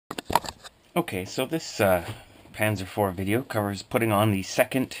Okay, so this Panzer IV video covers putting on the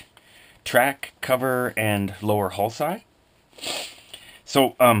second track, cover, and lower hull side.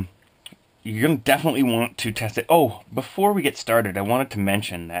 So, you're going to definitely want to test it. Oh, before we get started, I wanted to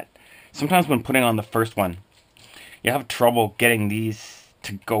mention that sometimes when putting on the first one, you have trouble getting these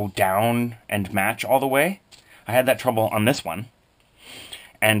to go down and match all the way. I had that trouble on this one.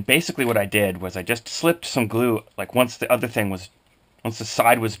 And basically what I did was I just slipped some glue, like once the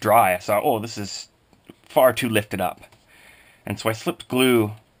side was dry, I saw, oh, this is far too lifted up. And so I slipped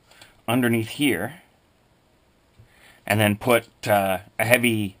glue underneath here and then put a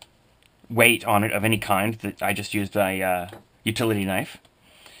heavy weight on it of any kind. That I just used a utility knife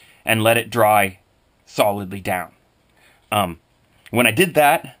and let it dry solidly down. When I did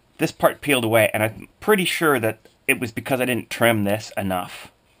that, this part peeled away, and I'm pretty sure that it was because I didn't trim this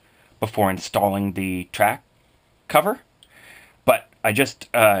enough before installing the track cover. But I just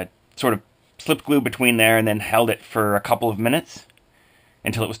sort of slipped glue between there and then held it for a couple of minutes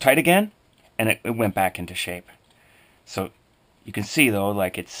until it was tight again, and it went back into shape. So you can see, though,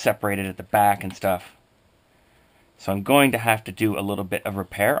 like it's separated at the back and stuff. So I'm going to have to do a little bit of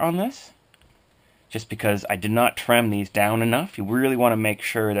repair on this, just because I did not trim these down enough. You really want to make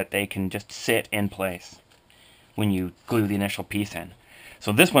sure that they can just sit in place when you glue the initial piece in.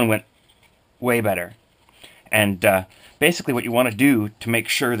 So this one went way better. And basically what you want to do to make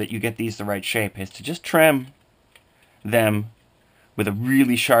sure that you get these the right shape is to just trim them with a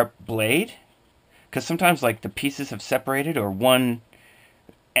really sharp blade. Because sometimes like the pieces have separated, or one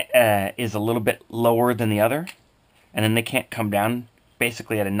is a little bit lower than the other, and then they can't come down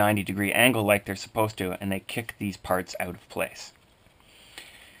basically at a 90-degree angle like they're supposed to, and they kick these parts out of place.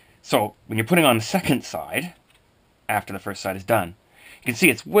 So when you're putting on the second side, after the first side is done, you can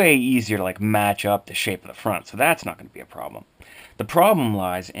see it's way easier to like match up the shape of the front, so that's not going to be a problem. The problem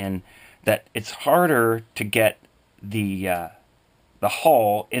lies in that it's harder to get the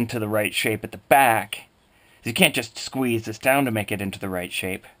hull into the right shape at the back. You can't just squeeze this down to make it into the right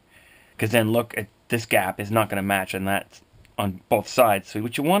shape, because then look at this gap is not going to match, and that's on both sides. So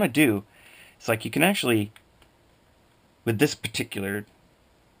what you want to do is, like, you can actually, with this particular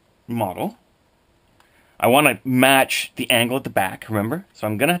model, I want to match the angle at the back, remember? So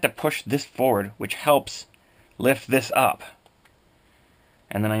I'm going to have to push this forward, which helps lift this up.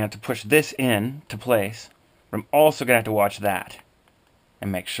 And then I have to push this in to place, but I'm also going to have to watch that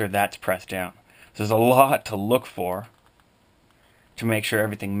and make sure that's pressed down. So there's a lot to look for to make sure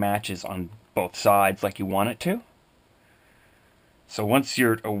everything matches on both sides like you want it to. So once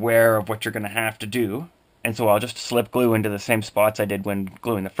you're aware of what you're going to have to do, and so I'll just slip glue into the same spots I did when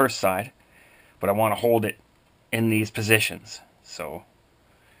gluing the first side, but I want to hold it in these positions. So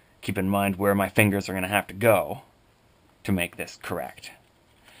keep in mind where my fingers are going to have to go to make this correct.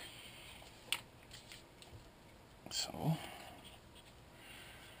 So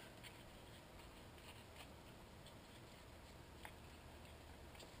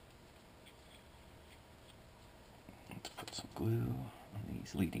let's put some glue on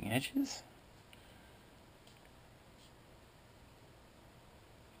these leading edges.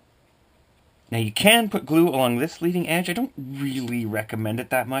 Now you can put glue along this leading edge. I don't really recommend it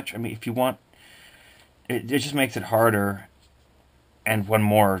that much. I mean, if you want, it just makes it harder. And one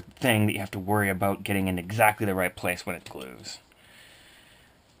more thing that you have to worry about getting in exactly the right place when it glues.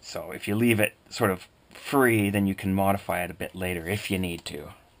 So if you leave it sort of free, then you can modify it a bit later if you need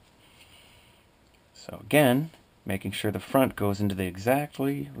to. So again, making sure the front goes into the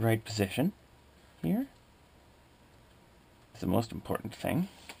exactly right position here is the most important thing.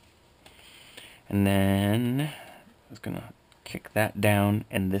 And then I was going to kick that down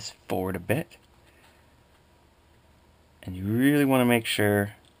and this forward a bit. And you really want to make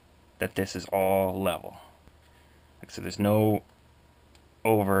sure that this is all level. Like, so there's no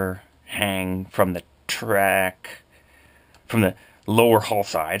overhang from the track, from the lower hull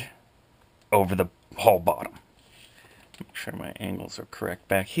side over the hull bottom. Make sure my angles are correct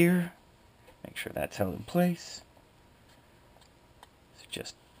back here. Make sure that's held in place. So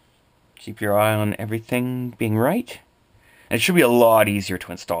just keep your eye on everything being right. And it should be a lot easier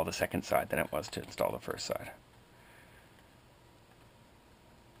to install the second side than it was to install the first side.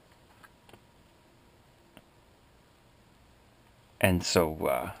 And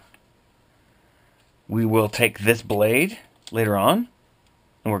so we will take this blade later on,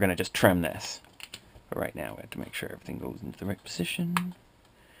 and we're going to just trim this. But right now we have to make sure everything goes into the right position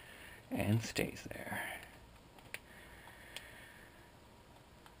and stays there.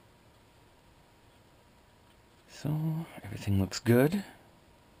 So everything looks good.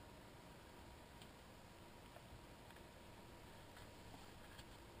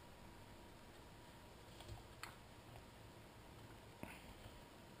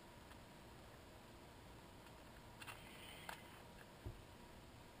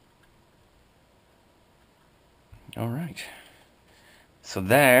 Alright. So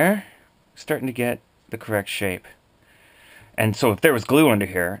there, starting to get the correct shape. And so if there was glue under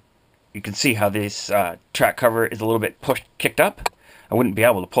here, you can see how this track cover is a little bit kicked up. I wouldn't be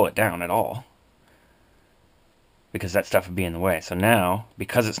able to pull it down at all, because that stuff would be in the way. So now,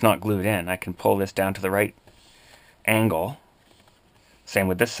 because it's not glued in, I can pull this down to the right angle. Same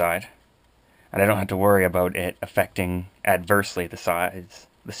with this side. And I don't have to worry about it affecting adversely the sides,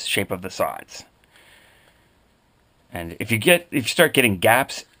 the shape of the sides. And if you start getting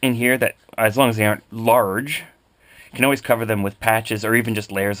gaps in here, that as long as they aren't large, you can always cover them with patches, or even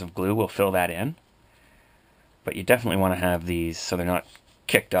just layers of glue will fill that in. But you definitely want to have these so they're not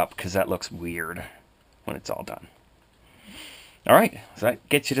kicked up, because that looks weird when it's all done. Alright, so that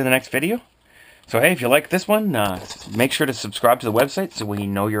gets you to the next video. So hey, if you like this one, make sure to subscribe to the website so we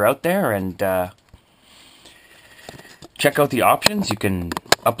know you're out there, and check out the options. You can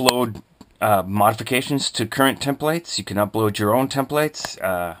upload modifications to current templates. You can upload your own templates,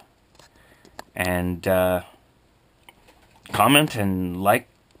 and comment and like.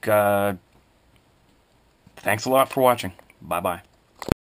 Thanks a lot for watching. Bye-bye.